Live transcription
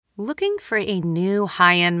Looking for a new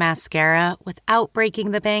high-end mascara without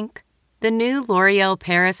breaking the bank? The new L'Oreal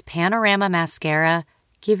Paris Panorama Mascara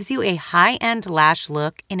gives you a high-end lash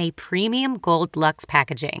look in a premium gold luxe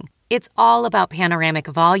packaging. It's all about panoramic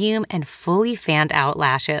volume and fully fanned-out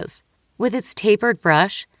lashes. With its tapered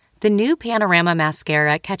brush, the new Panorama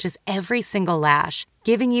Mascara catches every single lash,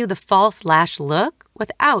 giving you the false lash look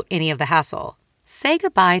without any of the hassle. Say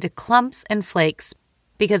goodbye to clumps and flakes,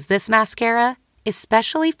 because this mascara is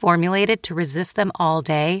specially formulated to resist them all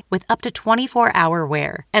day with up to 24-hour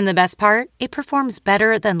wear. And the best part? It performs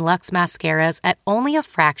better than Luxe mascaras at only a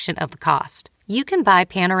fraction of the cost. You can buy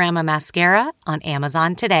Panorama Mascara on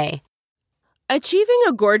Amazon today. Achieving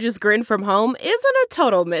a gorgeous grin from home isn't a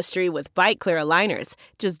total mystery with Byte Clear aligners.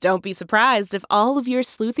 Just don't be surprised if all of your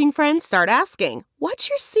sleuthing friends start asking, "What's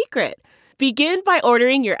your secret?" Begin by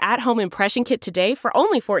ordering your at-home impression kit today for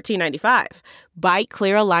only $14.95. Byte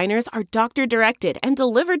Clear aligners are doctor-directed and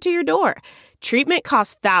delivered to your door. Treatment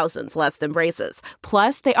costs thousands less than braces.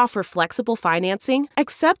 Plus, they offer flexible financing,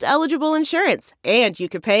 accept eligible insurance, and you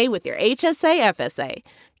can pay with your HSA FSA.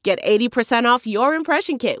 Get 80% off your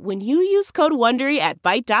impression kit when you use code WONDERY at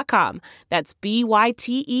Byte.com. That's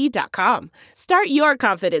BYTE.com. Start your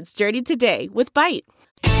confidence journey today with Byte.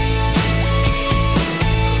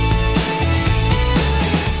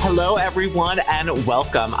 Hello, everyone, and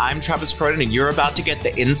welcome. I'm Travis Cronin, and you're about to get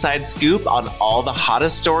the inside scoop on all the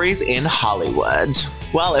hottest stories in Hollywood.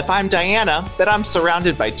 Well, if I'm Diana, then I'm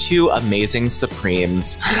surrounded by two amazing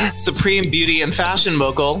Supremes. Supreme beauty and fashion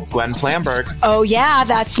mogul, Gwen Flamberg. Oh, yeah,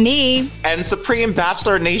 that's me. And Supreme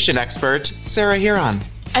Bachelor Nation expert, Sarah Huron.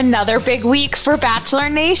 Another big week for Bachelor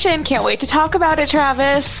Nation. Can't wait to talk about it,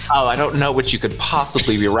 Travis. Oh, I don't know what you could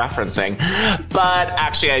possibly be referencing, but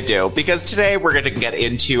actually I do, because today we're going to get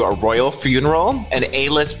into a royal funeral, an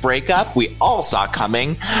A-list breakup we all saw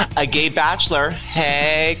coming, a gay bachelor,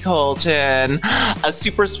 hey Colton, a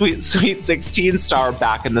super sweet 16 star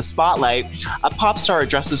back in the spotlight, a pop star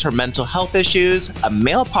addresses her mental health issues, a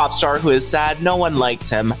male pop star who is sad no one likes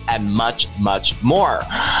him, and much, much more.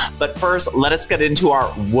 But first, let us get into our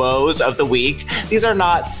woes of the week. These are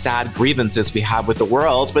not sad grievances we have with the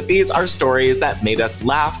world, but these are stories that made us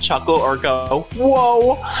laugh, chuckle, or go,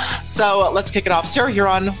 whoa. So let's kick it off. Sarah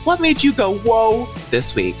Huron, what made you go, whoa,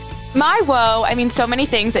 this week? My woe, so many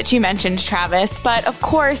things that you mentioned, Travis, but of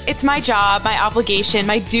course, it's my job, my obligation,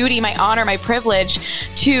 my duty, my honor, my privilege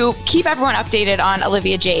to keep everyone updated on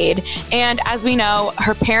Olivia Jade. And as we know,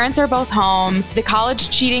 her parents are both home. The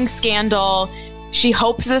college cheating scandal, she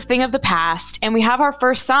hopes is a thing of the past. And we have our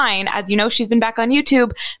first sign. As you know, she's been back on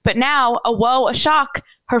YouTube, but now a woe, a shock,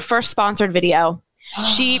 her first sponsored video.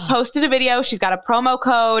 She posted a video. She's got a promo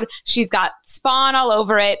code. She's got Spawn all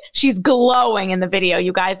over it. She's glowing in the video,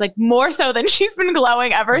 you guys, like more so than she's been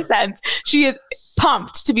glowing ever since. She is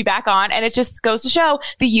pumped to be back on. And it just goes to show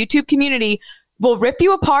the YouTube community will rip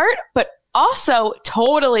you apart, but also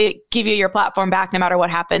totally give you your platform back no matter what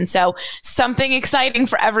happens. So something exciting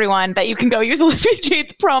for everyone that you can go use Olivia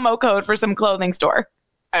Jade's promo code for some clothing store.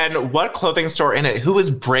 And what clothing store in it? Who was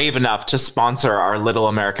brave enough to sponsor our little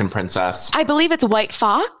American princess? I believe it's White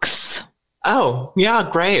Fox. Oh, yeah,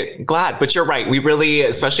 great. Glad. But you're right. We really,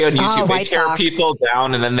 especially on YouTube, they tear people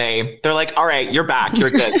down and then they're like, all right, you're back. You're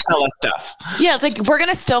good. Tell us stuff. Yeah, it's like, we're going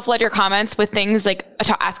to still flood your comments with things like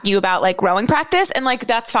to ask you about like rowing practice. And like,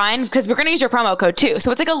 that's fine because we're going to use your promo code too. So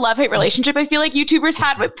it's like a love-hate relationship I feel like YouTubers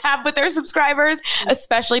have with their subscribers,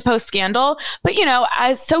 especially post-scandal. But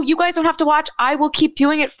so you guys don't have to watch, I will keep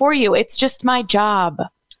doing it for you. It's just my job.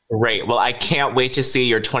 Great. Well, I can't wait to see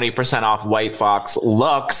your 20% off White Fox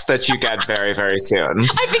looks that you get very, very soon.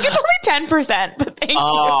 I think it's only 10%, but thank you.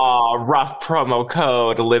 Rough promo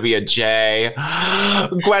code, Olivia J.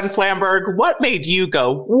 Gwen Flamberg, what made you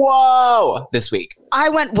go, whoa, this week? I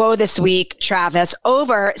went whoa this week, Travis,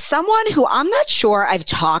 over someone who I'm not sure I've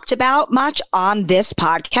talked about much on this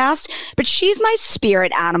podcast, but she's my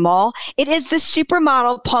spirit animal. It is the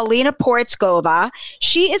supermodel Paulina Porizkova.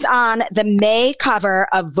 She is on the May cover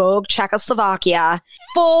of Vogue Czechoslovakia,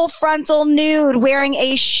 full frontal nude, wearing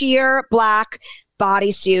a sheer black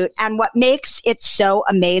bodysuit. And what makes it so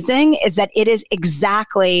amazing is that it is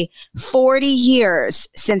exactly 40 years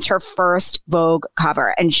since her first Vogue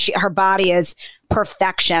cover. And her body is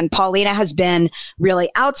perfection. Paulina has been really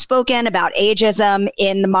outspoken about ageism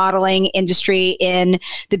in the modeling industry, in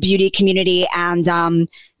the beauty community. And,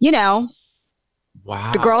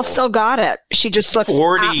 wow, the girl still got it. She just looks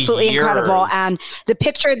absolutely incredible. And the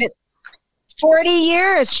picture that 40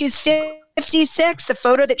 years, she's 56. The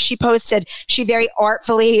photo that she posted, she very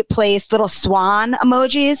artfully placed little swan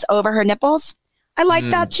emojis over her nipples. I like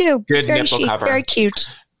that too. Good it's very nipple chic, cover. very cute.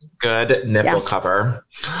 Good nipple cover.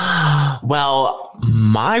 Well,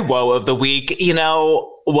 my woe of the week,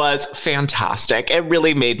 was fantastic. It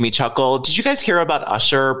really made me chuckle. Did you guys hear about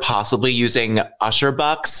Usher possibly using Usher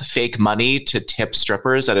bucks, fake money, to tip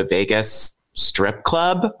strippers at a Vegas strip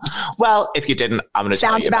club? Well, if you didn't, I'm going to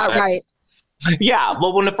tell you about it. Sounds about right. Yeah.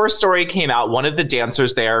 Well, when the first story came out, one of the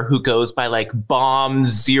dancers there, who goes by like Bomb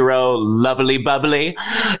Zero Lovely Bubbly,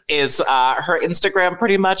 is her Instagram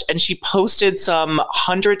pretty much. And she posted some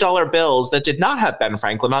 $100 bills that did not have Ben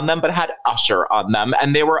Franklin on them, but had Usher on them.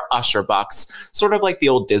 And they were Usher bucks, sort of like the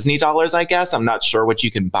old Disney dollars, I guess. I'm not sure what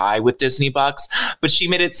you can buy with Disney bucks, but she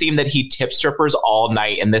made it seem that he tipped strippers all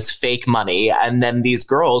night in this fake money. And then these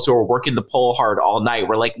girls who were working the pole hard all night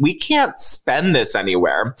were like, we can't spend this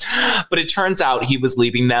anywhere. But it turns out he was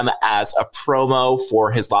leaving them as a promo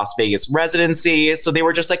for his Las Vegas residency. So they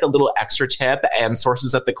were just like a little extra tip. And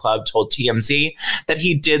sources at the club told TMZ that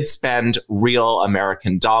he did spend real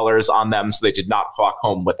American dollars on them. So they did not walk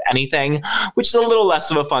home with anything, which is a little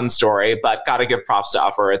less of a fun story, but gotta give props to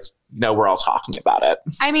Usher. It's we're all talking about it.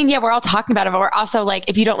 I mean, yeah, we're all talking about it, but we're also like,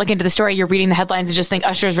 if you don't look into the story, you're reading the headlines and just think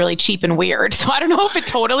Usher is really cheap and weird. So I don't know if it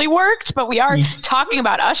totally worked, but we are talking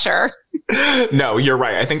about Usher. No, you're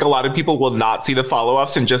right. I think a lot of people will not see the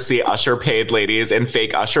follow-ups and just see Usher paid ladies in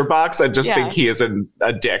fake Usher bucks and just think he is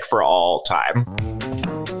a dick for all time.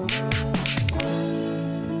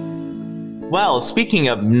 Well, speaking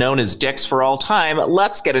of known as dicks for all time,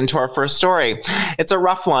 let's get into our first story. It's a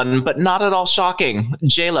rough one, but not at all shocking.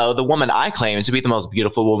 J-Lo, the woman I claim to be the most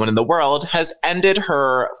beautiful woman in the world, has ended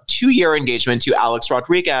her 2-year engagement to Alex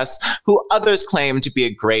Rodriguez, who others claim to be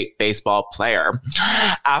a great baseball player.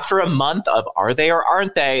 After a month of are they or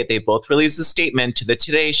aren't they both released a statement to the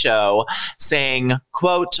Today Show saying,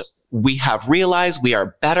 quote, "We have realized we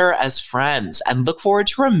are better as friends and look forward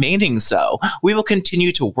to remaining so. We will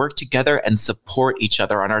continue to work together and support each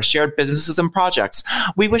other on our shared businesses and projects.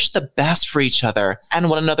 We wish the best for each other and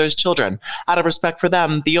one another's children. Out of respect for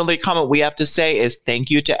them, the only comment we have to say is thank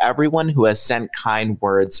you to everyone who has sent kind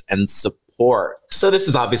words and support." So this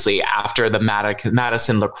is obviously after the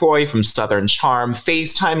Madison LaCroix from Southern Charm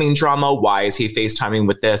FaceTiming drama. Why is he FaceTiming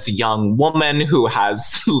with this young woman who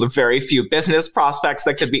has very few business prospects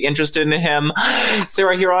that could be interested in him?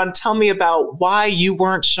 Sarah Huron, tell me about why you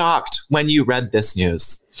weren't shocked when you read this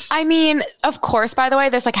news. I mean, of course, by the way,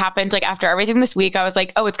 this happened after everything this week. I was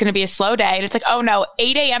like, oh, it's going to be a slow day. And it's like, oh no,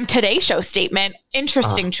 8 a.m. Today Show statement.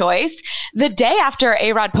 Interesting choice. The day after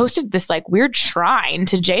A-Rod posted this weird shrine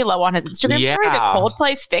to J-Lo on his Instagram story, the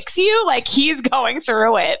Coldplay's Fix You, he's going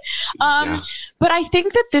through it. But I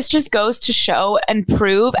think that this just goes to show and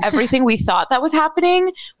prove everything we thought that was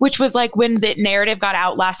happening, which was when the narrative got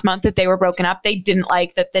out last month that they were broken up, they didn't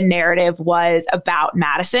like that the narrative was about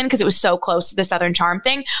Madison because it was so close to the Southern Charm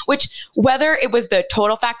thing, which whether it was the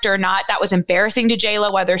total factor or not, that was embarrassing to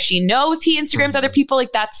J-Lo, whether she knows he Instagrams other people,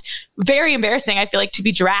 that's very embarrassing. I feel to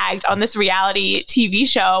be dragged on this reality TV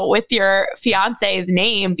show with your fiance's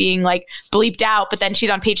name being bleeped out, but then she's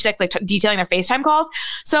on page 6, detailing their FaceTime calls.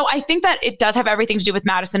 So I think that it does have everything to do with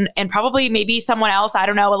Madison and probably maybe someone else, I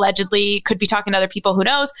don't know, allegedly could be talking to other people, who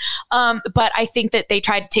knows. But I think that they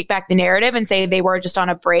tried to take back the narrative and say they were just on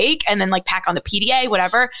a break and then pack on the PDA,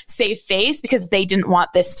 whatever, save face, because they didn't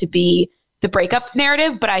want this to be the breakup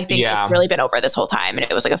narrative. But I think it's really been over this whole time and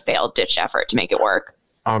it was a failed ditch effort to make it work.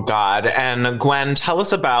 Oh, God. And Gwen, tell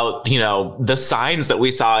us about, the signs that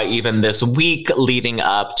we saw even this week leading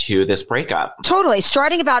up to this breakup. Totally.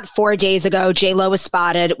 Starting about 4 days ago, J-Lo was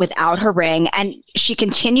spotted without her ring and she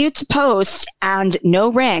continued to post and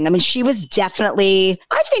no ring. I mean, she was definitely,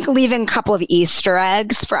 I think, leaving a couple of Easter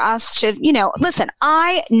eggs for us to, listen,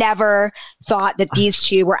 I never thought that these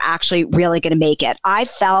two were actually really going to make it. I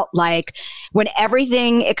felt like when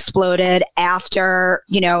everything exploded after,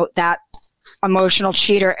 that emotional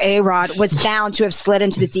cheater A-Rod was found to have slid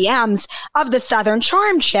into the DMs of the Southern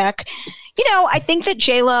Charm chick, I think that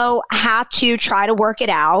J-Lo had to try to work it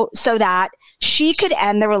out so that she could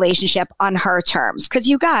end the relationship on her terms. Because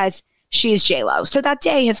you guys, she's J-Lo. So that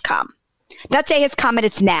day has come. That day has come and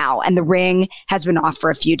it's now. And the ring has been off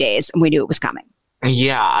for a few days and we knew it was coming.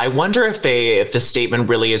 Yeah, I wonder if the statement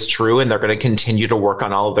really is true and they're going to continue to work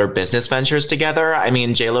on all of their business ventures together. I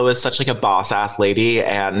mean, J-Lo is such a boss ass lady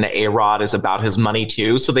and A-Rod is about his money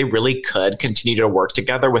too. So they really could continue to work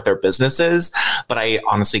together with their businesses. But I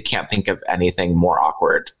honestly can't think of anything more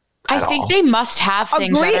awkward. I think they must have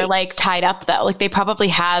things that are tied up though. They probably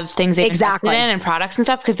have things they've invested in and products and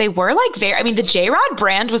stuff because they were the J-Rod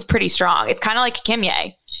brand was pretty strong. It's kind of like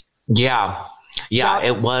Kimye. Yeah. Yeah,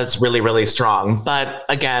 it was really, really strong. But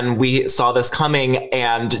again, we saw this coming,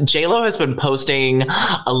 and JLo has been posting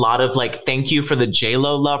a lot of like, thank you for the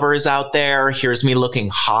JLo lovers out there. Here's me looking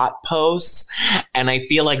hot posts. And I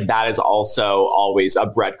feel like that is also always a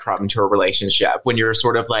breadcrumb to a relationship when you're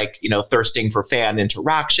sort of like, thirsting for fan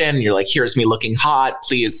interaction. You're like, here's me looking hot.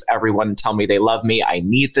 Please, everyone tell me they love me. I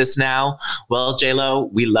need this now. Well,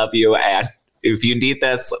 JLo, we love you. And if you need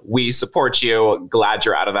this, we support you. Glad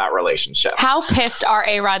you're out of that relationship. How pissed are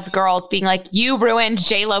A-Rod's girls being like, you ruined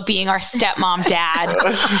JLo being our stepmom dad?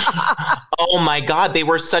 Oh my God, they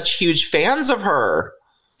were such huge fans of her.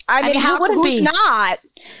 I mean who's not?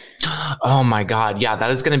 Oh my God. Yeah,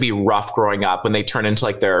 that is going to be rough growing up when they turn into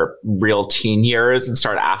like their real teen years and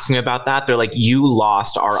start asking about that. They're like, you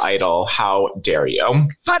lost our idol. How dare you?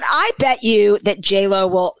 But I bet you that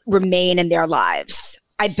JLo will remain in their lives.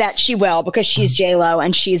 I bet she will, because she's JLo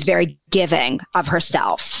and she's very giving of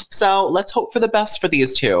herself. So let's hope for the best for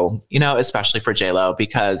these two, especially for JLo,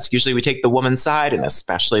 because usually we take the woman's side, and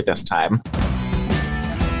especially this time.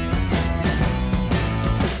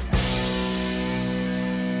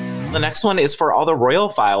 The next one is for all the royal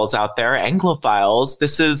files out there, Anglophiles.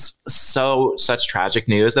 This is such tragic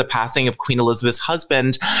news. The passing of Queen Elizabeth's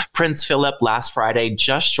husband, Prince Philip, last Friday,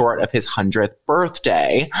 just short of his 100th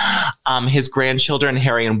birthday. His grandchildren,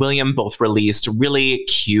 Harry and William, both released really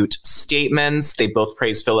cute statements. They both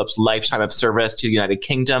praised Philip's lifetime of service to the United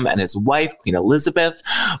Kingdom and his wife, Queen Elizabeth.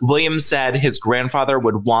 William said his grandfather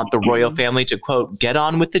would want the royal family to, quote, get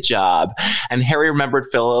on with the job. And Harry remembered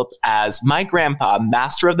Philip as my grandpa,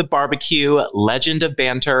 master of the barbecue, legend of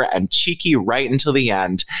banter, and cheeky right until the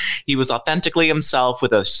end. He was authentically himself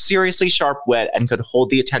with a seriously sharp wit and could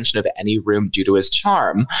hold the attention of any room due to his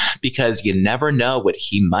charm, because you never know what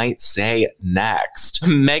he might say next.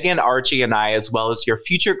 Meghan, Archie, and I, as well as your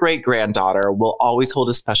future great-granddaughter, will always hold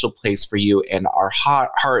a special place for you in our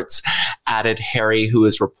hearts, added Harry, who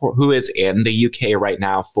is in the UK right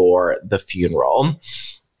now for the funeral.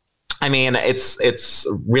 I mean, it's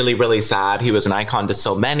really, really sad. He was an icon to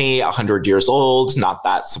so many, 100 years old, not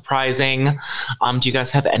that surprising. Do you guys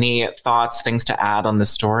have any thoughts, things to add on this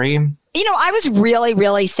story? I was really,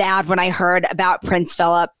 really sad when I heard about Prince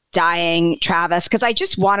Philip dying, Travis, because I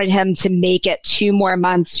just wanted him to make it 2 more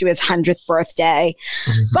months to his 100th birthday.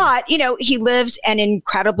 Mm-hmm. But, he lived an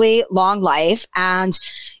incredibly long life, and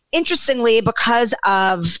interestingly, because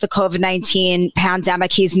of the COVID-19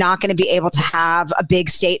 pandemic, he's not going to be able to have a big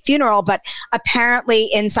state funeral. But apparently,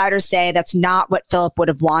 insiders say that's not what Philip would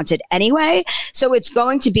have wanted anyway. So it's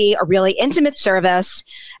going to be a really intimate service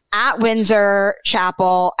at Windsor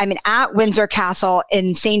Castle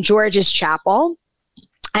in St. George's Chapel.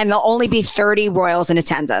 And there'll only be 30 royals in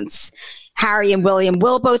attendance. Harry and William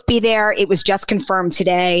will both be there. It was just confirmed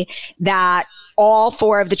today that all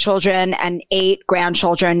 4 of the children and 8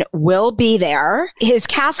 grandchildren will be there. His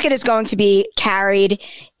casket is going to be carried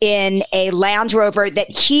in a Land Rover that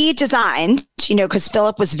he designed, because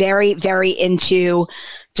Philip was very, very into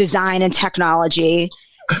design and technology.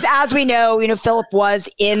 As we know, Philip was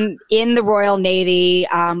in the Royal Navy,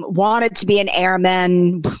 wanted to be an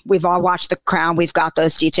airman. We've all watched The Crown. We've got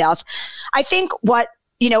those details. I think what,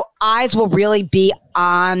 eyes will really be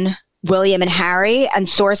on William and Harry, and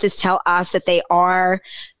sources tell us that they are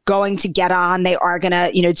going to get on. They are going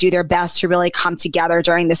to, do their best to really come together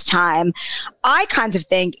during this time. I kind of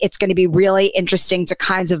think it's going to be really interesting to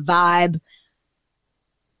kind of vibe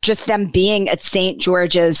just them being at St.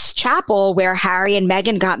 George's Chapel where Harry and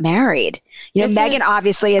Meghan got married. Meghan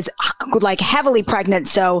obviously is like heavily pregnant,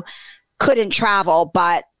 so couldn't travel.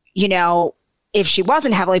 But, if she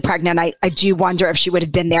wasn't heavily pregnant, I do wonder if she would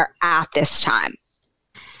have been there at this time.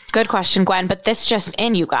 Good question, Gwen. But this just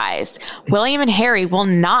in, you guys. William and Harry will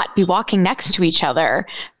not be walking next to each other.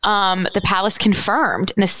 The palace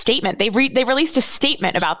confirmed in a statement. They released a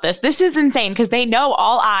statement about this. This is insane because they know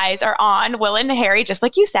all eyes are on Will and Harry, just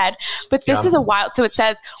like you said. But this is a wild. So it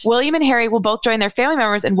says William and Harry will both join their family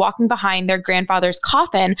members in walking behind their grandfather's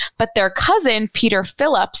coffin, but their cousin, Peter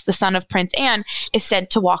Phillips, the son of Prince Anne, is said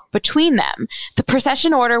to walk between them. The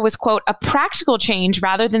procession order was, quote, a practical change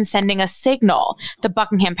rather than sending a signal. The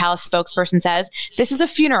Buckingham Palace spokesperson says, this is a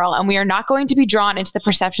funeral and we are not going to be drawn into the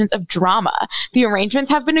perceptions of drama. The arrangements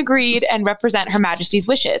have been agreed and represent Her Majesty's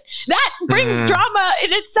wishes. That brings drama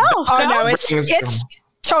in itself. Oh, no, it's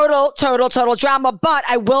total drama. But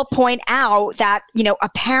I will point out that,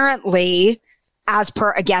 apparently, as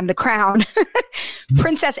per, again, The Crown,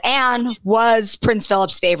 Princess Anne was Prince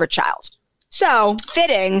Philip's favorite child. So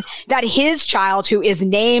fitting that his child, who is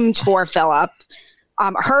named for Philip,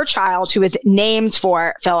 her child, who is named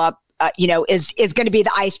for Philip, is going to be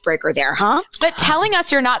the icebreaker there, huh? But telling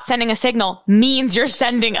us you're not sending a signal means you're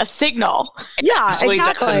sending a signal. Yeah,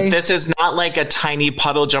 exactly. This is not like a tiny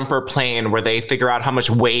puddle jumper plane where they figure out how much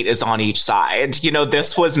weight is on each side.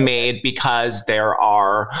 This was made because there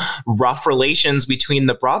are rough relations between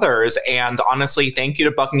the brothers. And honestly, thank you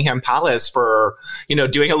to Buckingham Palace for,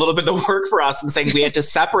 doing a little bit of the work for us and saying we had to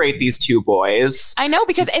separate these two boys. I know,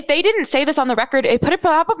 because if they didn't say this on the record, it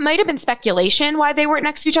might have been speculation why they weren't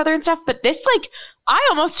next to each other and stuff. But this, I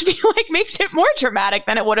almost feel like makes it more dramatic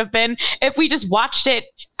than it would have been if we just watched it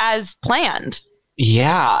as planned.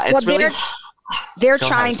 Yeah, it's they're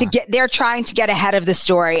trying to get ahead of the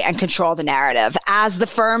story and control the narrative, as the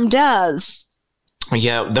firm does.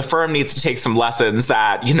 Yeah, the firm needs to take some lessons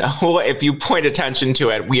that, if you point attention to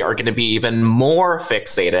it, we are going to be even more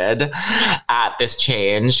fixated at this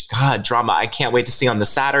change. God, drama. I can't wait to see on the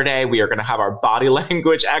Saturday. We are going to have our body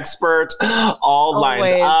language expert all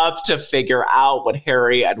lined up to figure out what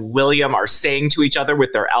Harry and William are saying to each other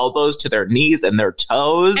with their elbows to their knees and their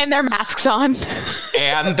toes. And their masks on.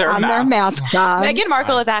 And their masks on. Meghan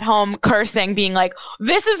Markle is at home cursing, being like,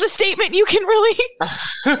 this is the statement you can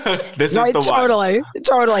release. This is the one.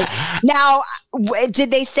 Totally. Now,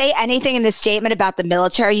 did they say anything in the statement about the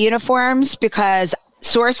military uniforms? Because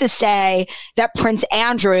sources say that Prince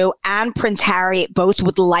Andrew and Prince Harry both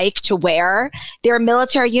would like to wear their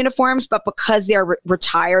military uniforms, but because they're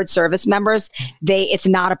retired service members, it's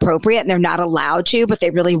not appropriate and they're not allowed to, but they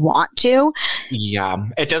really want to. Yeah,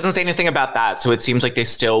 it doesn't say anything about that. So it seems like they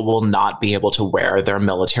still will not be able to wear their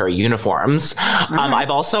military uniforms. I've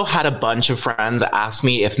also had a bunch of friends ask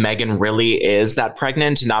me if Meghan really is that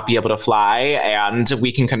pregnant to not be able to fly. And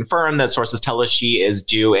we can confirm that sources tell us she is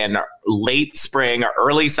due in late spring or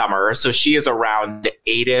early summer. So she is around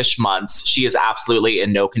 8-ish months. She is absolutely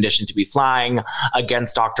in no condition to be flying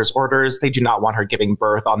against doctor's orders. They do not want her giving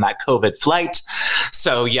birth on that COVID flight.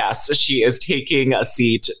 So yes, she is taking a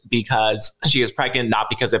seat because she is pregnant, not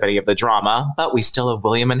because of any of the drama, but we still have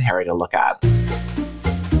William and Harry to look at.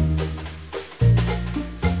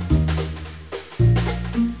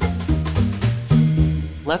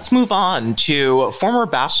 Let's move on to former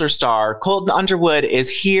Bachelor star Colton Underwood is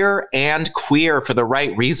here and queer for the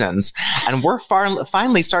right reasons. And we're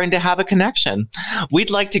finally starting to have a connection. We'd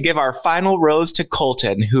like to give our final rose to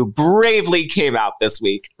Colton, who bravely came out this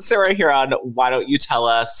week. Sarah Huron, why don't you tell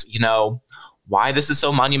us, why this is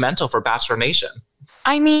so monumental for Bachelor Nation?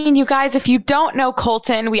 I mean, you guys, if you don't know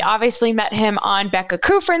Colton, we obviously met him on Becca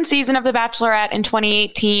Kufrin's season of The Bachelorette in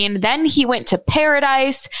 2018. Then he went to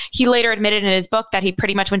Paradise. He later admitted in his book that he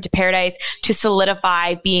pretty much went to Paradise to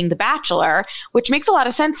solidify being The Bachelor, which makes a lot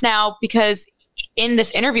of sense now because in this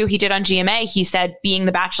interview he did on GMA, he said being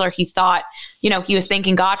The Bachelor, he thought, he was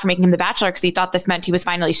thanking God for making him The Bachelor because he thought this meant he was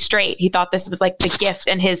finally straight. He thought this was like the gift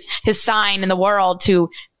and his sign in the world to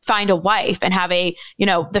find a wife and have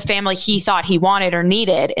the family he thought he wanted or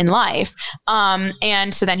needed in life.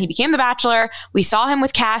 And so then he became The Bachelor. We saw him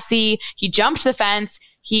with Cassie. He jumped the fence.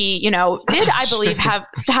 He, did, I believe, have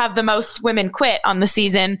the most women quit on the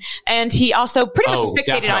season. And he also pretty much was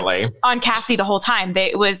fixated on Cassie the whole time.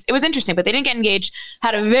 It was interesting, but they didn't get engaged,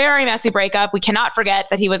 had a very messy breakup. We cannot forget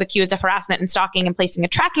that he was accused of harassment and stalking and placing a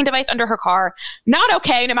tracking device under her car. Not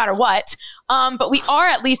okay, no matter what. But we are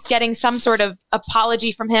at least getting some sort of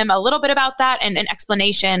apology from him, a little bit about that and an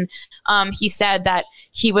explanation. He said that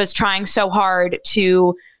he was trying so hard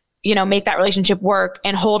to make that relationship work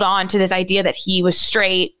and hold on to this idea that he was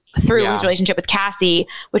straight through his relationship with Cassie,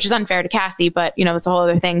 which is unfair to Cassie, but it's a whole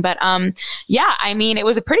other thing. But it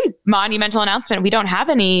was a pretty monumental announcement. We don't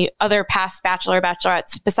have any other past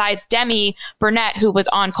bachelorettes besides Demi Burnett, who was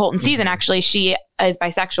on Colton's season. Actually, she is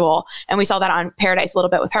bisexual, and we saw that on Paradise a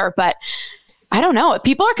little bit with her. But I don't know.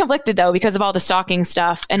 People are conflicted though because of all the stalking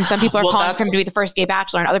stuff, and some people are calling for him to be the first gay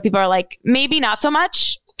bachelor, and other people are like, maybe not so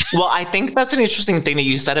much. Well, I think that's an interesting thing that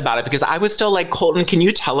you said about it, because I was still like, Colton, can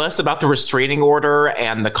you tell us about the restraining order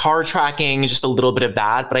and the car tracking, just a little bit of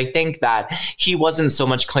that? But I think that he wasn't so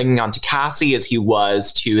much clinging on to Cassie as he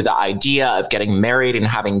was to the idea of getting married and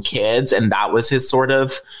having kids. And that was his sort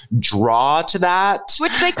of draw to that.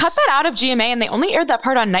 Which they cut that out of GMA and they only aired that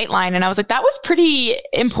part on Nightline. And I was like, that was pretty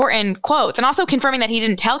important quotes. And also confirming that he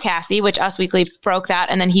didn't tell Cassie, which Us Weekly broke that.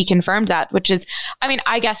 And then he confirmed that, which is,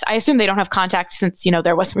 I assume they don't have contact since,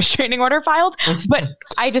 there was restraining order filed, but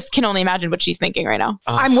I just can only imagine what she's thinking right now.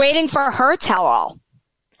 I'm waiting for her tell all.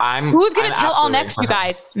 Who's going to tell all next, you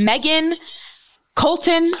guys? Meghan,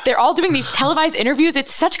 Colton. They're all doing these televised interviews.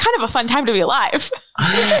 It's such kind of a fun time to be alive.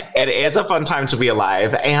 It is a fun time to be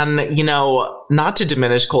alive. And, you know, not to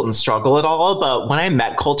diminish Colton's struggle at all, but when I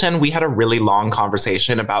met Colton, we had a really long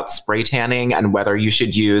conversation about spray tanning and whether you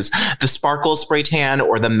should use the Sparkle spray tan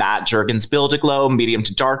or the Matt Jergens Build a Glow medium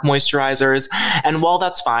to dark moisturizers. And while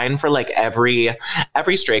that's fine for like every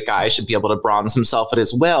straight guy should be able to bronze himself at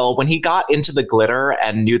his will, when he got into the glitter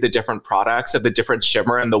and knew the different products of the different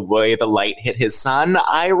shimmer and the way the light hit his sun,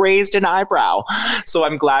 I raised an eyebrow. So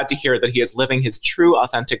I'm glad to hear that he is living his true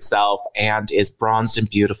authentic self and is bronzed and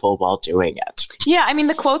beautiful while doing it. Yeah, I mean,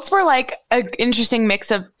 the quotes were like an interesting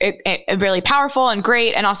mix of really powerful and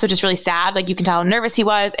great and also just really sad. Like you can tell how nervous he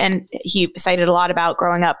was. And he cited a lot about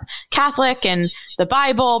growing up Catholic and the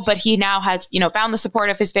Bible, but he now has, you know, found the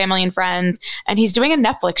support of his family and friends, and he's doing a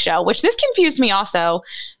Netflix show, which this confused me also,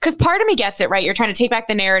 because part of me gets it, right? You're trying to take back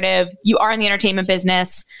the narrative. You are in the entertainment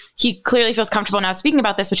business. He clearly feels comfortable now speaking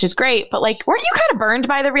about this, which is great, but like, weren't you kind of burned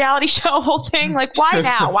by the reality show whole thing? Like, why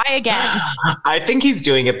now? Why again? I think he's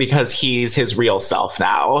doing it because he's his real self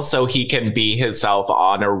now, so he can be himself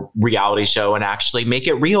on a reality show and actually make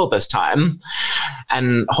it real this time.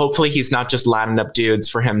 And hopefully he's not just lining up dudes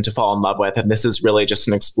for him to fall in love with, and this is really just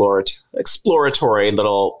an exploratory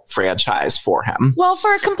little franchise for him. Well,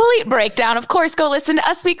 for a complete breakdown, of course, go listen to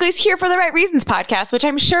Us Weekly's Here for the Right Reasons podcast, which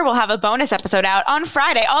I'm sure will have a bonus episode out on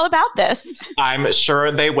Friday all about this. I'm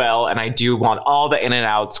sure they will, and I do want all the in and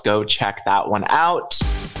outs. Go check that one out.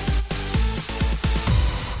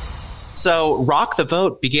 So Rock the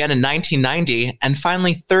Vote began in 1990, and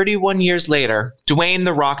finally 31 years later, Dwayne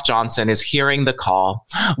 "The Rock" Johnson is hearing the call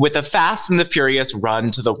with a Fast and the Furious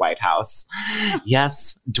run to the White House.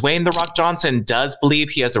 Yes, Dwayne "The Rock" Johnson does believe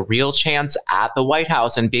he has a real chance at the White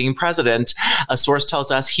House and being president. A source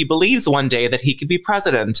tells us he believes one day that he could be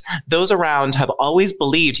president. Those around have always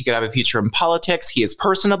believed he could have a future in politics. He is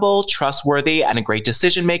personable, trustworthy, and a great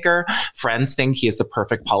decision maker. Friends think he is the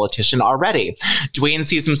perfect politician already. Dwayne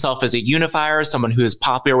sees himself as a unifier, someone who is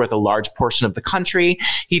popular with a large portion of the country.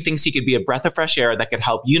 He thinks he could be a breath of fresh air that could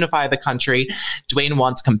help unify the country. Dwayne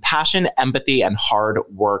wants compassion, empathy, and hard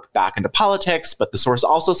work back into politics, but the source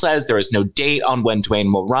also says there is no date on when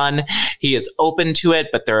Dwayne will run. He is open to it,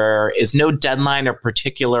 but there is no deadline or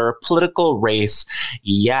particular political race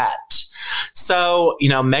yet. So, you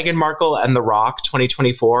know, Meghan Markle and The Rock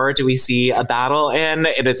 2024, do we see a battle in?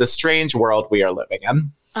 It is a strange world we are living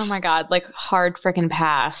in. Oh my God, like hard freaking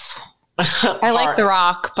pass. I like The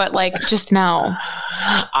Rock, but like, just no.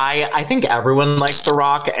 I think everyone likes The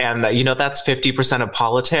Rock, and you know that's 50% of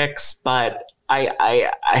politics. But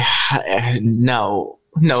I no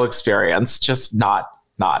experience, just not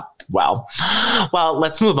well. Well,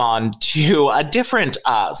 let's move on to a different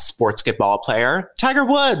basketball player, Tiger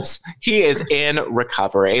Woods. He is in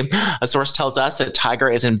recovery. A source tells us that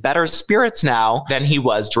Tiger is in better spirits now than he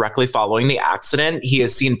was directly following the accident. He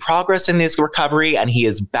has seen progress in his recovery, and he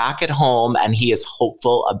is back at home, and he is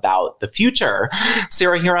hopeful about the future.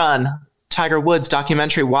 Sarah Huron, Tiger Woods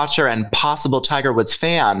documentary watcher and possible Tiger Woods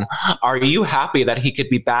fan, are you happy that he could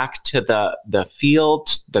be back to the field,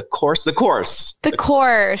 the course, Travis?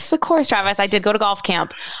 I did go to golf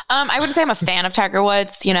camp. I wouldn't say I'm a fan of Tiger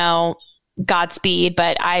Woods, you know, Godspeed,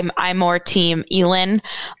 but I'm more team Elin.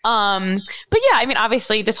 But yeah, I mean,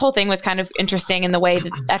 obviously this whole thing was kind of interesting in the way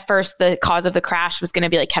that at first the cause of the crash was going to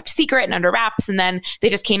be like kept secret and under wraps. And then they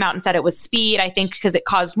just came out and said it was speed, I think, because it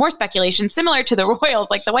caused more speculation, similar to the Royals.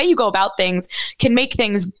 Like the way you go about things can make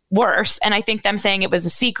things worse. And I think them saying it was a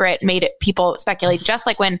secret made it people speculate, just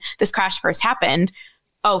like when this crash first happened.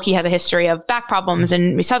 Oh, he has a history of back problems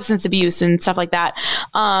and substance abuse and stuff like that.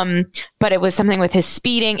 But it was something with his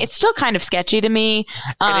speeding. It's still kind of sketchy to me.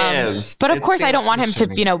 It is. But of course, I don't want him to,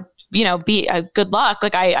 you know, be a good luck.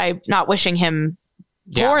 Like I'm not wishing him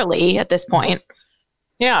poorly at this point.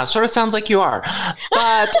 Yeah, sort of sounds like you are,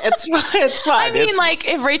 but it's fine. I mean, like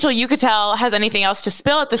if Rachel Yucatel has anything else to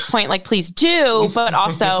spill at this point, like please do. But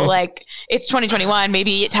also, like it's 2021.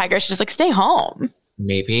 Maybe Tiger should just like stay home.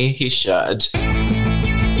 Maybe he should.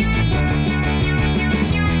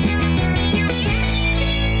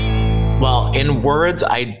 Well, in words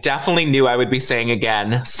I definitely knew I would be saying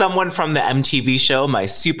again, someone from the MTV show My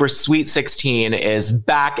Super Sweet 16 is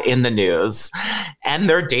back in the news, and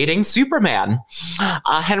they're dating Superman.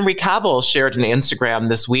 Henry Cavill shared an Instagram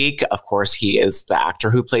this week. Of course, he is the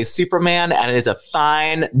actor who plays Superman, and it is a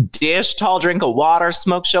fine dish, tall drink of water,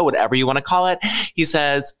 smoke show, whatever you want to call it. He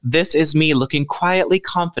says, "This is me looking quietly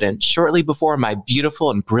confident shortly before my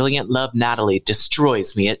beautiful and brilliant love Natalie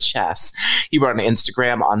destroys me at chess." He wrote on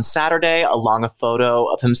Instagram on Saturday, a along a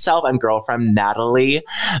photo of himself and girlfriend Natalie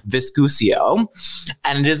Vescuccio.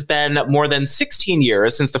 And it has been more than 16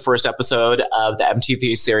 years since the first episode of the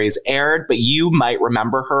MTV series aired, but you might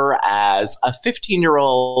remember her as a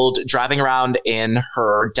 15-year-old driving around in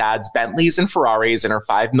her dad's Bentleys and Ferraris in her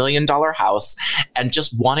 $5 million house and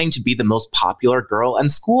just wanting to be the most popular girl in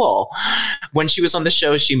school. When she was on the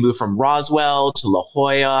show, she moved from Roswell to La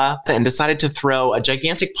Jolla and decided to throw a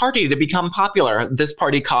gigantic party to become popular. This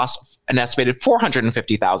party cost an estimated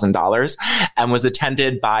 $450,000 and was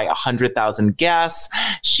attended by 100,000 guests.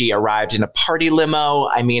 She arrived in a party limo.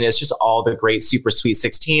 I mean, it's just all the great super sweet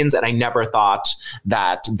 16s. And I never thought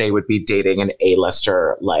that they would be dating an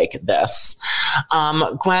A-lister like this.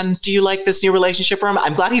 Gwen, do you like this new relationship for him?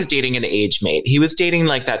 I'm glad he's dating an age mate. He was dating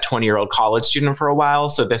like that 20-year-old college student for a while.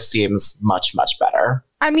 So this seems much, much better.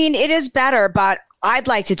 I mean, it is better, but I'd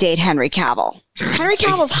like to date Henry Cavill. Henry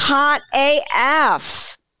Cavill's hot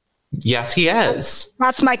AF. Yes, he is.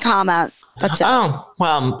 That's my comment. That's it. Oh,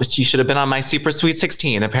 well, you should have been on my super sweet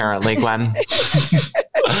 16, apparently, Gwen.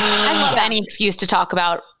 I love any excuse to talk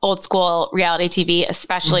about old school reality TV,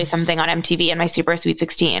 especially something on MTV and my super sweet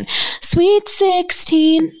 16. Sweet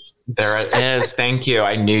 16. There it is. Thank you.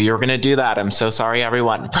 I knew you were going to do that. I'm so sorry,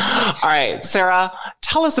 everyone. All right, Sarah,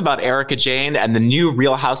 tell us about Erika Jayne and the new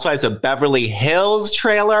Real Housewives of Beverly Hills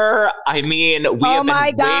trailer. I mean, we have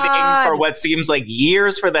been waiting for what seems like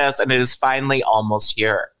years for this, and it is finally almost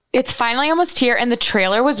here. It's finally almost here, and the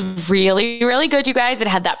trailer was really, really good, you guys. It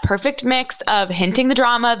had that perfect mix of hinting the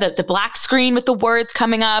drama, the black screen with the words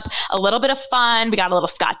coming up, a little bit of fun. We got a little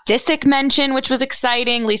Scott Disick mention, which was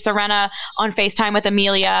exciting. Lisa Rinna on FaceTime with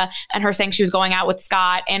Amelia and her saying she was going out with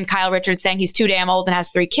Scott, and Kyle Richards saying he's too damn old and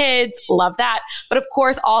has 3 kids. Love that. But of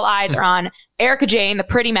course, all eyes are on Erika Jayne, the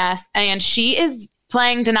pretty mess, and she is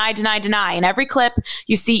playing deny, deny, deny. In every clip,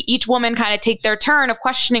 you see each woman kind of take their turn of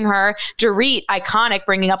questioning her. Dorit, iconic,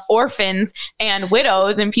 bringing up orphans and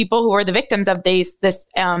widows and people who are the victims of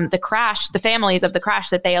the crash, the families of the crash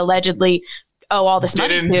that they allegedly owe all this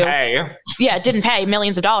money to. Didn't pay. Yeah, didn't pay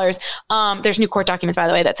millions of dollars. There's new court documents, by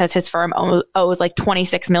the way, that says his firm owes like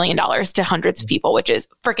 $26 million to hundreds of people, which is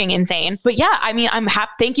freaking insane. But yeah, I mean, I'm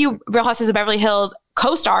happy. Thank you, Real Housewives of Beverly Hills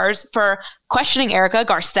co-stars, for questioning Erika.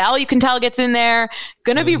 Garcelle, you can tell, gets in there.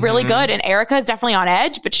 Gonna be really good. And Erika is definitely on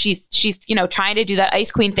edge, but she's trying to do that Ice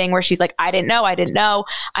Queen thing where she's like, I didn't know.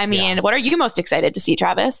 I mean, What are you most excited to see,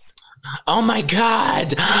 Travis? Oh my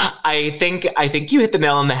God. I think you hit the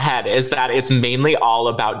nail on the head, is that it's mainly all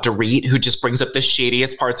about Dorit, who just brings up the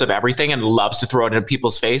shadiest parts of everything and loves to throw it in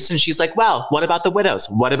people's face. And she's like, well, what about the widows?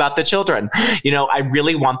 What about the children? You know, I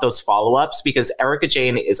really want those follow-ups because Erika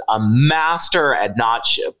Jayne is a master at not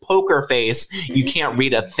poker face. You can't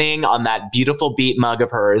read a thing on that beautiful beat mug of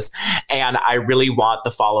hers. And I really want the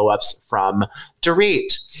follow-ups from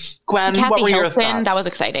Dorit. Gwen, what were your thoughts? That was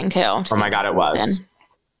exciting too. Oh my God, it was.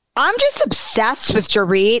 I'm just obsessed with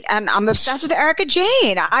Dorit, and I'm obsessed with Erika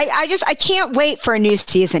Jayne. I can't wait for a new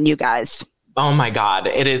season, you guys. Oh my God,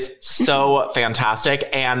 it is so fantastic.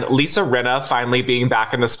 And Lisa Rinna finally being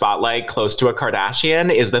back in the spotlight close to a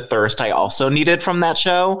Kardashian is the thirst I also needed from that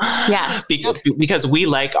show. Yeah. Because we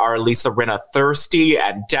like our Lisa Rinna thirsty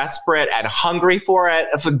and desperate and hungry for it,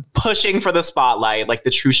 pushing for the spotlight like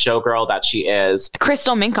the true showgirl that she is.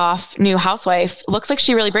 Crystal Minkoff, new housewife, looks like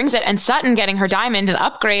she really brings it. And Sutton getting her diamond and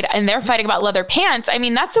upgrade, and they're fighting about leather pants. I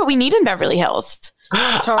mean, that's what we need in Beverly Hills.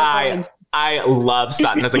 Totally. I love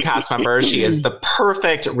Sutton as a cast member. She is the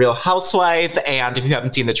perfect Real Housewife. And if you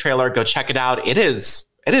haven't seen the trailer, go check it out. It is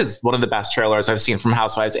one of the best trailers I've seen from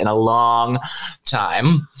Housewives in a long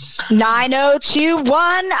time.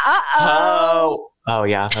 9021. Oh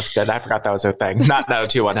yeah, that's good. I forgot that was her thing. Not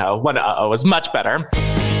 90210. One was much better.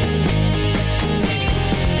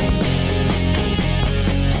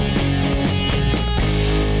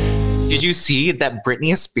 Did you see that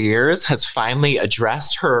Britney Spears has finally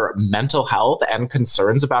addressed her mental health and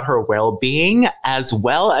concerns about her well-being, as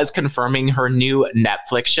well as confirming her new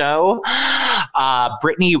Netflix show?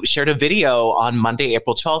 Britney shared a video on Monday,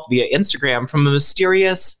 April 12th via Instagram from a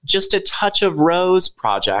mysterious Just a Touch of Rose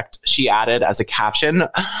project, she added as a caption,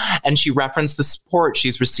 and she referenced the support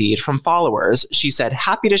she's received from followers. She said,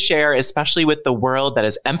 happy to share, especially with the world that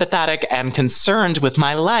is empathetic and concerned with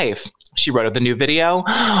my life. She wrote of the new video,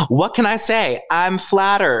 what can I say? I'm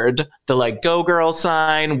flattered. The go girl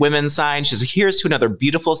sign, women sign. She's here's to another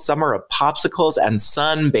beautiful summer of popsicles and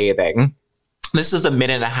sunbathing. This is a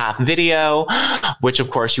 1.5-minute video, which of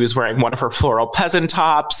course she was wearing one of her floral peasant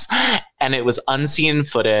tops. and it was unseen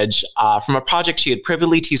footage from a project she had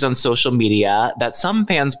privily teased on social media that some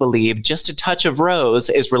fans believe Just a Touch of Rose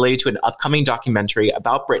is related to an upcoming documentary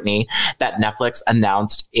about Britney that Netflix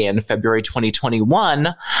announced in February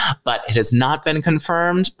 2021, but it has not been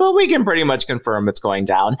confirmed, but we can pretty much confirm it's going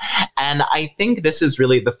down. And I think this is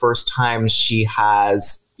really the first time she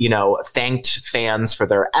has, you know, thanked fans for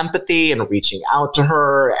their empathy and reaching out to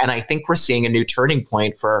her. And I think we're seeing a new turning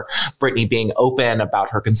point for Britney being open about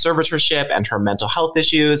her conservatorship and her mental health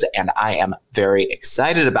issues. And I am very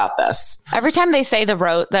excited about this. Every time they say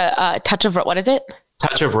the touch of, what is it?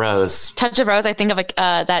 Touch of Rose. Touch of Rose. I think of like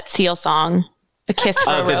that Seal song, A Kiss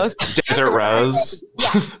for a Rose. Desert Rose.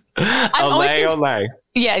 Yeah. Olay, olay.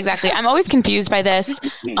 Yeah, exactly. I'm always confused by this,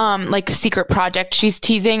 like secret project she's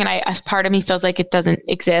teasing, and I part of me feels like it doesn't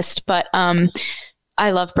exist. But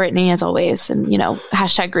I love Britney as always, and you know,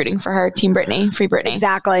 hashtag rooting for her. Team Britney, free Britney.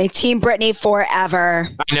 Exactly, Team Britney forever.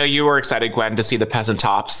 I know you were excited, Gwen, to see the peasant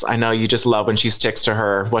tops. I know you just love when she sticks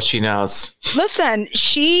to what she knows. Listen,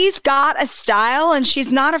 she's got a style, and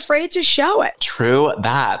she's not afraid to show it. True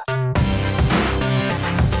that.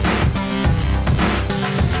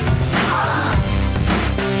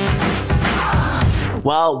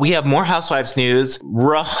 Well, we have more Housewives news.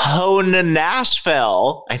 Rahona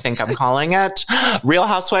Nashville, I think I'm calling it. Real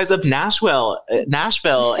Housewives of Nashville.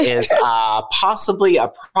 Nashville is possibly a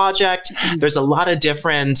project. There's a lot of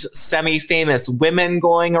different semi-famous women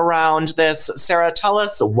going around this. Sarah, tell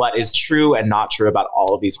us what is true and not true about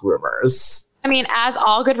all of these rumors. I mean, as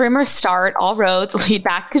all good rumors start, all roads lead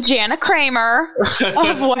back to Jana Kramer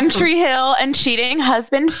of One Tree Hill and cheating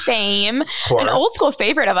husband fame. An old school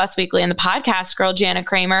favorite of Us Weekly and the podcast girl, Jana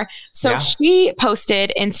Kramer. So she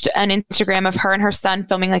posted an Instagram of her and her son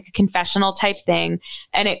filming like a confessional type thing.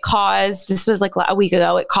 And it caused, this was like a week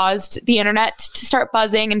ago, it caused the internet to start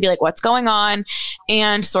buzzing and be like, what's going on?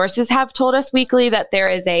 And sources have told Us Weekly that there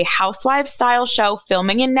is a Housewives style show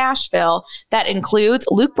filming in Nashville that includes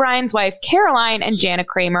Luke Bryan's wife, Caroline, and Jana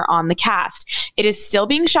Kramer on the cast. It is still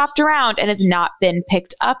being shopped around and has not been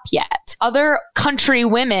picked up yet. Other country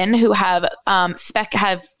women who have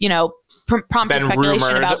prompted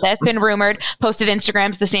speculation about this, been rumored, posted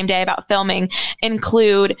Instagrams the same day about filming,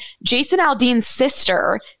 include Jason Aldean's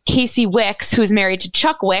sister, Casey Wicks, who's married to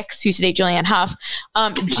Chuck Wicks, who used to date Julianne Hough,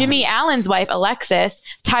 Jimmy Allen's wife, Alexis,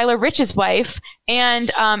 Tyler Rich's wife,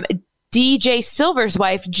 and DJ Silver's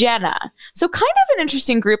wife, Jenna. So kind of an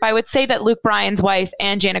interesting group. I would say that Luke Bryan's wife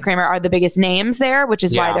and Jana Kramer are the biggest names there, which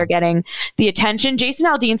is why they're getting the attention. Jason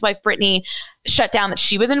Aldean's wife, Brittany, shut down that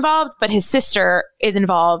she was involved, but his sister is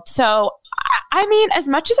involved. So I mean, as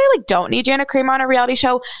much as I don't need Jana Kramer on a reality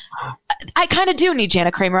show, I kind of do need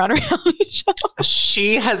Jana Kramer on a reality show.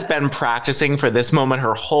 She has been practicing for this moment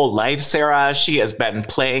her whole life, Sarah. She has been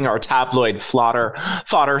playing our tabloid fodder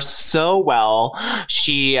so well.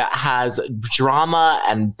 She has drama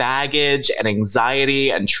and baggage and anxiety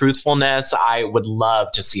and truthfulness. I would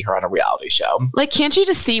love to see her on a reality show. Can't you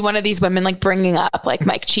just see one of these women bringing up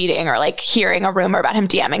Mike cheating or hearing a rumor about him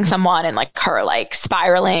DMing someone and her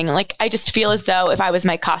spiraling? I just feel as though if I was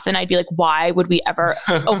Mike Costin, I'd be like, why would we ever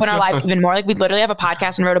open our lives even more? We literally have a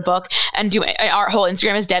podcast and wrote a book and our whole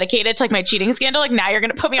Instagram is dedicated to my cheating scandal. Now you're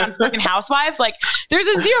going to put me on freaking Housewives. There's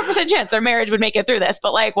a 0% chance their marriage would make it through this,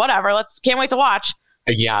 but whatever. Can't wait to watch.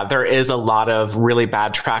 Yeah, there is a lot of really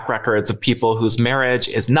bad track records of people whose marriage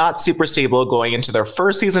is not super stable going into their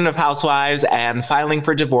first season of Housewives and filing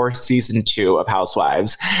for divorce season 2 of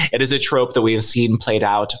Housewives. It is a trope that we have seen played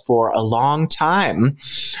out for a long time.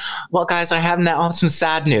 Well, guys, I have now some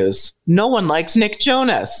sad news. No one likes Nick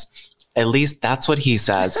Jonas. At least that's what he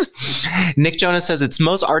says. Nick Jonas says it's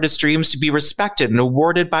most artists' dreams to be respected and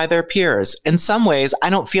awarded by their peers. In some ways, I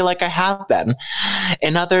don't feel like I have been.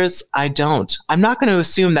 In others, I don't. I'm not going to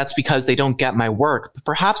assume that's because they don't get my work, but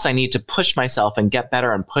perhaps I need to push myself and get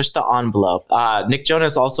better and push the envelope. Nick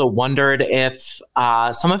Jonas also wondered if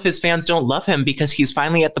some of his fans don't love him because he's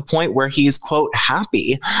finally at the point where he's, quote,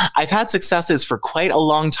 happy. I've had successes for quite a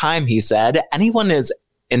long time, he said. Anyone is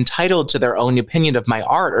entitled to their own opinion of my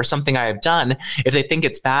art or something I have done. If they think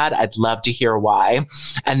it's bad, I'd love to hear why.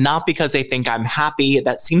 And not because they think I'm happy.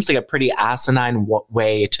 That seems like a pretty asinine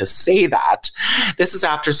way to say that. This is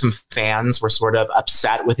after some fans were sort of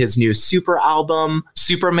upset with his new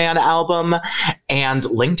Superman album, and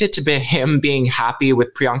linked it to him being happy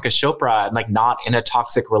with Priyanka Chopra and not in a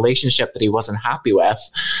toxic relationship that he wasn't happy with.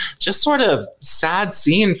 Just sort of sad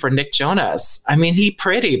scene for Nick Jonas. I mean, he's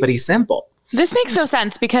pretty, but he's simple. This makes no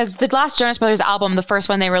sense because the last Jonas Brothers album, the first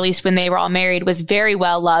one they released when they were all married, was very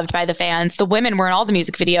well loved by the fans. The women were in all the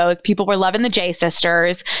music videos. People were loving the J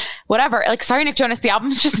sisters, whatever. Like, sorry, Nick Jonas, the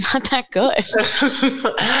album's just not that good.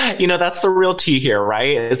 That's the real tea here,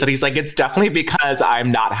 right? Is that he's like, it's definitely because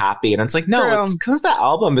I'm not happy. And it's like, no, It's because the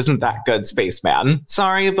album isn't that good, Spaceman.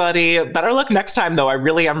 Sorry, buddy. Better luck next time, though. I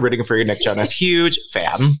really am rooting for you, Nick Jonas. Huge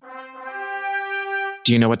fan.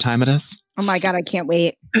 Do you know what time it is? Oh my God, I can't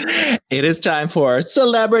wait. It is time for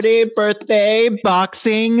Celebrity Birthday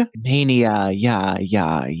Boxing Mania. Yeah.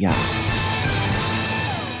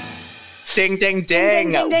 Ding, ding,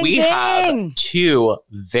 ding. We have two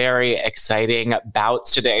very exciting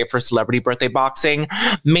bouts today for Celebrity Birthday Boxing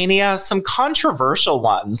Mania, some controversial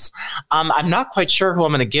ones. I'm not quite sure who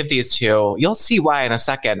I'm going to give these to. You'll see why in a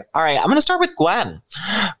second. All right, I'm going to start with Gwen.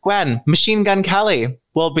 Gwen, Machine Gun Kelly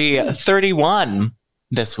will be 31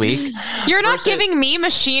 this week. You're not giving me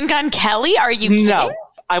Machine Gun Kelly? Are you kidding? No.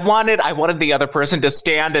 I wanted the other person to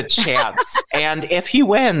stand a chance. And if he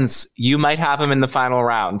wins, you might have him in the final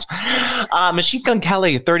round. Machine Gun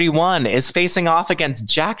Kelly, 31, is facing off against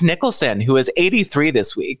Jack Nicholson, who is 83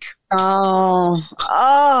 this week. Oh.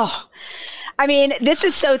 I mean, this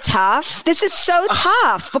is so tough.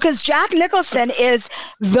 Because Jack Nicholson is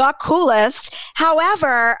the coolest.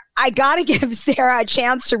 However, I got to give Sarah a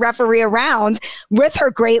chance to referee a round with her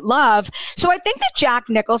great love. So I think that Jack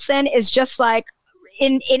Nicholson is just like,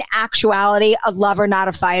 in actuality, a lover, not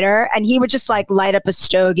a fighter. And he would just like light up a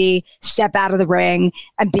stogie, step out of the ring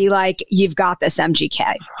and be like, you've got this,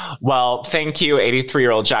 MGK. Well, thank you,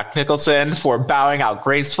 83-year-old Jack Nicholson, for bowing out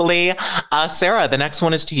gracefully. Sarah, the next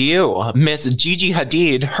one is to you. Miss Gigi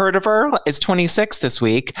Hadid, heard of her, is 26 this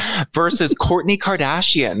week, versus Kourtney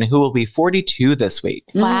Kardashian, who will be 42 this week.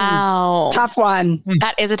 Wow. Tough one.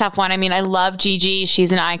 That is a tough one. I mean, I love Gigi.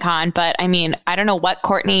 She's an icon. But I mean, I don't know what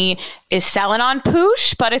Kourtney is selling on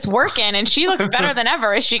Poosh, but it's working. And she looks better than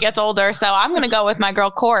ever as she gets older. So I'm going to go with my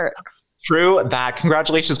girl, Court. True that.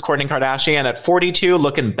 Congratulations, Kourtney Kardashian at 42,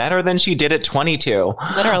 looking better than she did at 22.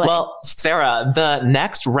 Literally. Well, Sarah, the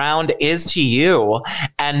next round is to you,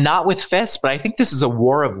 and not with fists, but I think this is a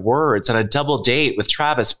war of words and a double date with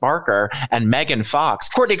Travis Barker and Megan Fox.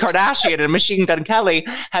 Kourtney Kardashian and Machine Gun Kelly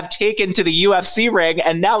have taken to the UFC ring,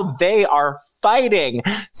 and now they are fighting.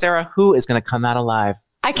 Sarah, who is going to come out alive?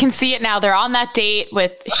 I can see it now. They're on that date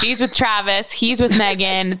she's with Travis, he's with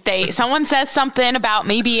Megan. Someone says something about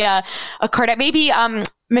maybe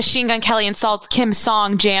Machine Gun Kelly insults Kim's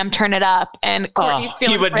song "Jam, Turn It Up," and Kourtney's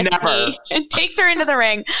feeling frisky and takes her into the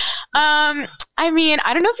ring. I mean,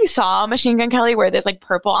 I don't know if you saw Machine Gun Kelly wear this like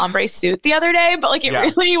purple ombre suit the other day, but like it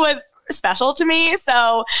really was special to me.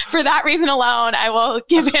 So for that reason alone, I will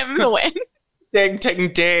give him the win. Ding,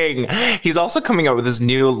 ding, ding. He's also coming out with his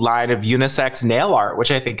new line of unisex nail art, which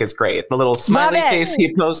I think is great. The little smiley face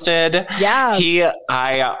he posted. Yeah.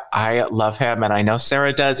 I love him, and I know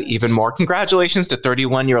Sarah does even more. Congratulations to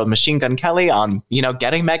 31-year-old Machine Gun Kelly on,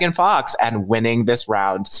 getting Megan Fox and winning this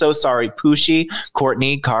round. So sorry, Pooshie,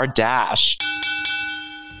 Kourtney Kardashian.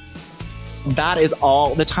 That is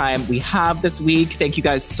all the time we have this week. Thank you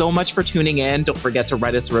guys so much for tuning in. Don't forget to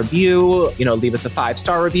write us a review, leave us a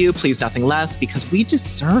 5-star review, please, nothing less, because we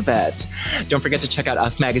deserve it. Don't forget to check out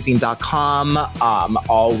usmagazine.com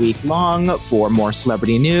all week long for more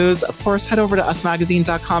celebrity news. Of course, head over to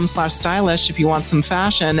usmagazine.com/stylish if you want some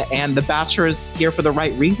fashion, and the Bachelor's Here for the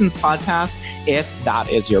Right Reasons podcast if that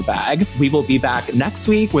is your bag. We will be back next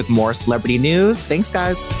week with more celebrity news. Thanks,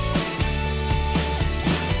 guys.